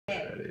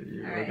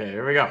Ready? All right. Okay,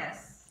 here we go.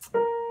 Yes.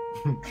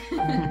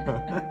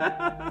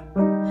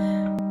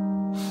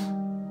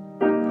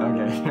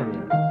 Okay, here we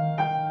go.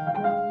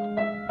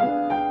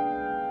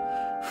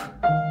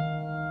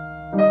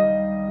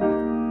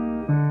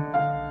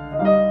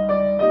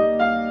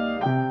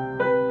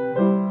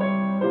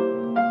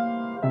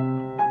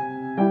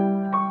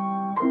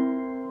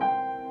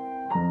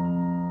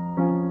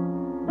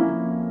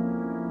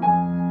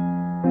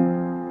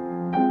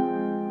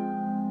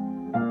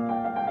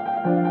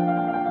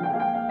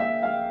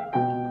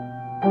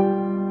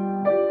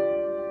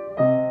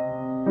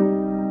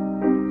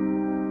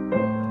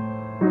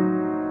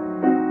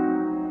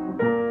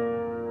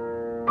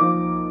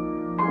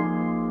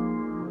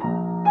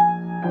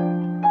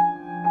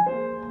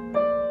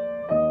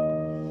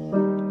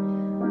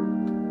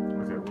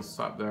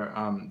 Stop there.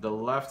 The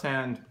left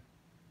hand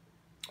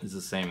is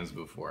the same as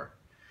before,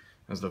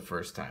 as the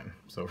first time.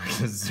 So we're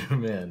gonna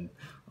zoom in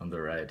on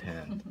the right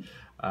hand.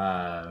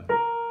 Yeah.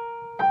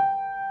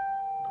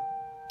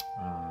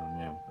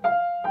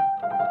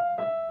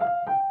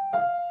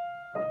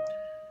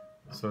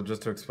 So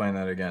just to explain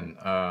that again,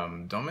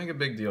 don't make a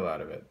big deal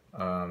out of it.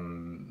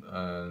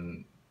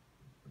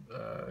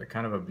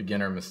 Kind of a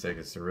beginner mistake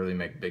is to really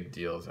make big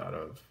deals out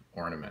of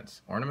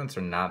ornaments. Ornaments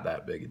are not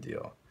that big a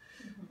deal.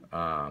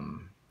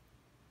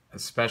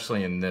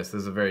 Especially in this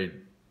is a very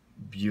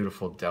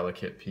beautiful,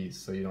 delicate piece,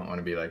 so you don't want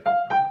to be like,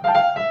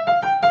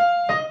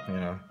 you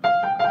know,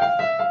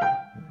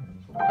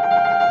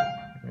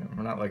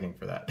 we're not looking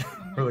for that.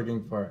 We're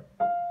looking for,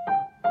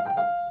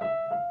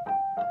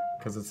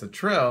 because it's a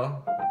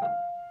trill,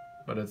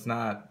 but it's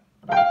not,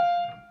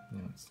 you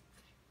know,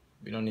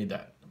 we don't need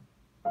that.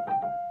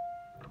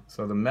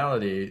 So the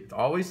melody,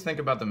 always think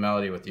about the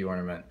melody with the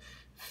ornament.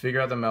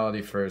 Figure out the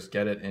melody first,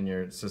 get it in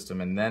your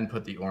system, and then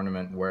put the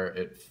ornament where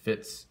it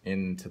fits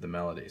into the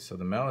melody. So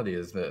the melody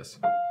is this.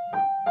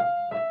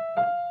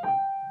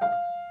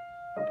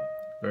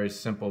 Very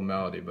simple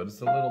melody, but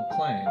it's a little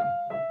plain.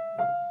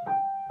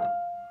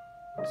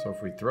 So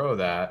if we throw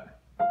that,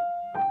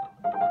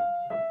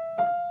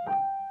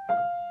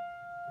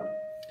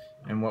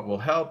 and what will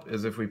help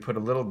is if we put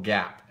a little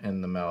gap in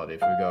the melody.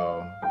 If we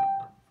go,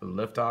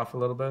 lift off a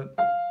little bit.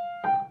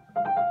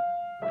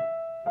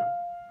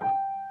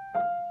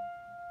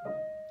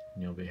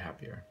 You'll be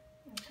happier.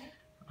 Okay.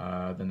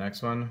 The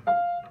next one.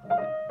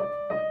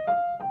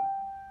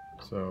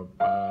 So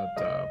ba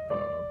da ba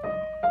ba.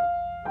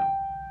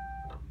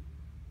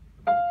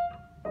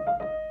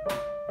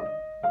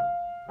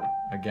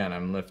 Again,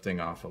 I'm lifting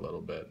off a little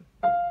bit.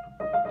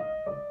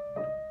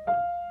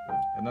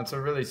 And that's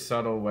a really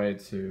subtle way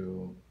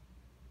to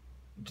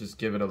just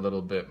give it a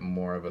little bit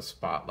more of a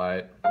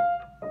spotlight.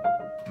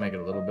 Make it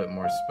a little bit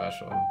more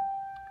special.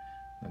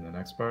 And the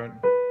next part.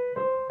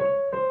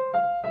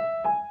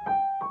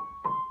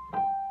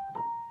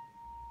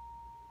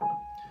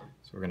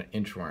 So we're gonna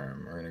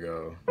inchworm. We're gonna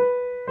go.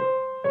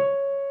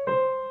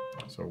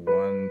 So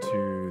 1,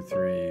 2,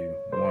 3,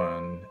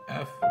 1,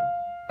 F,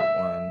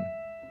 1,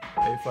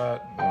 A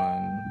flat,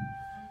 1,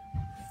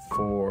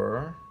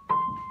 4,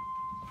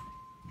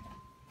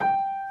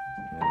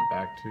 and then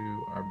back to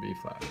our B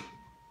flat.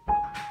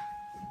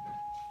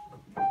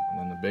 And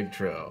then the big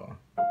trill.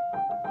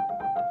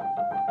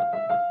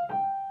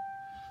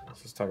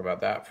 Let's talk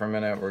about that for a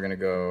minute. We're gonna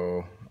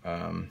go, I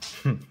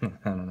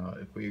don't know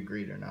if we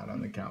agreed or not on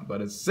the count,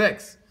 but it's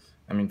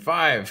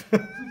 5.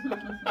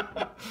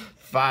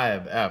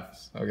 5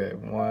 Fs. Okay,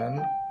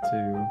 1,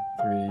 2,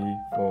 3,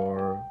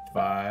 4,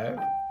 5.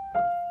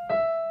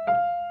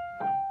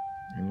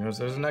 And you notice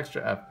there's an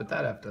extra F, but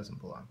that F doesn't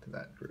belong to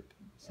that group.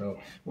 So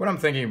what I'm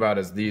thinking about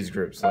is these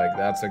groups, like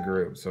that's a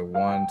group. So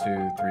 1,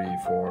 2, 3,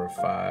 4,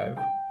 5.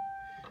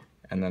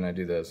 And then I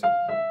do this.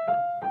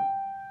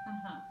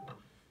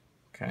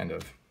 Kind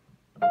of.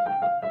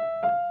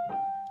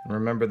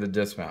 Remember the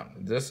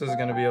dismount. This is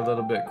going to be a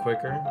little bit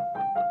quicker,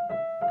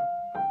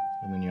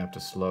 and then you have to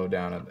slow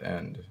down at the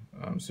end.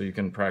 So you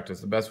can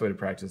practice. The best way to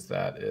practice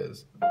that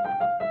is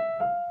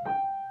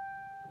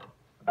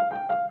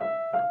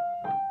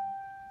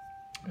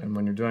and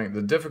when you're doing it,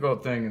 the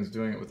difficult thing is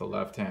doing it with the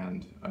left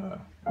hand.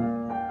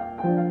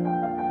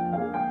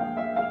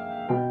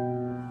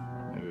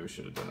 Maybe we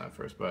should have done that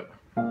first, but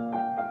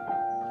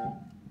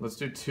let's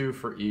do 2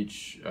 for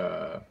each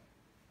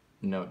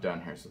note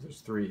down here. So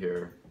there's 3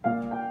 here.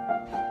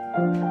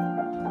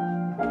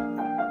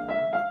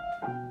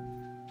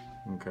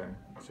 Okay,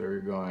 so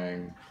you're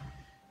going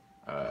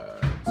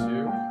 2,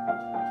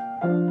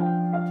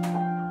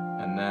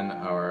 and then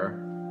our,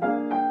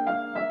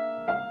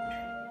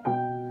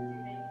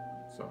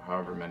 so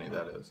however many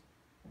that is.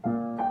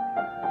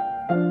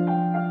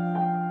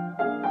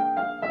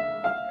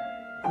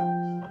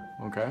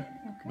 Okay,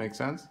 make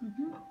sense?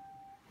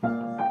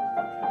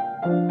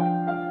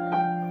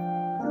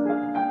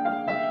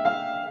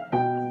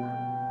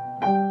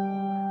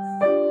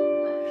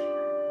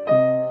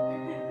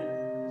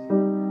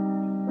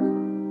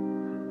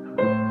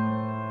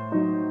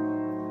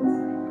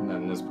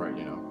 This part,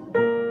 you know.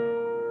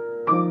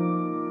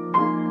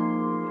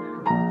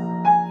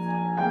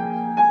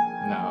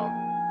 Now,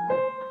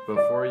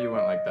 before you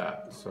went like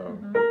that, so.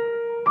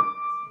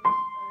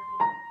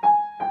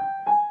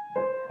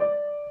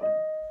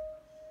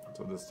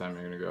 So this time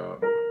you're gonna go.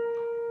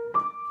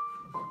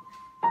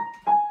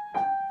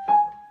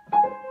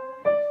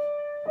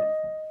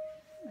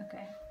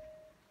 Okay.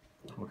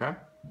 Okay?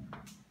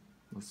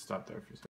 Let's stop there for a second.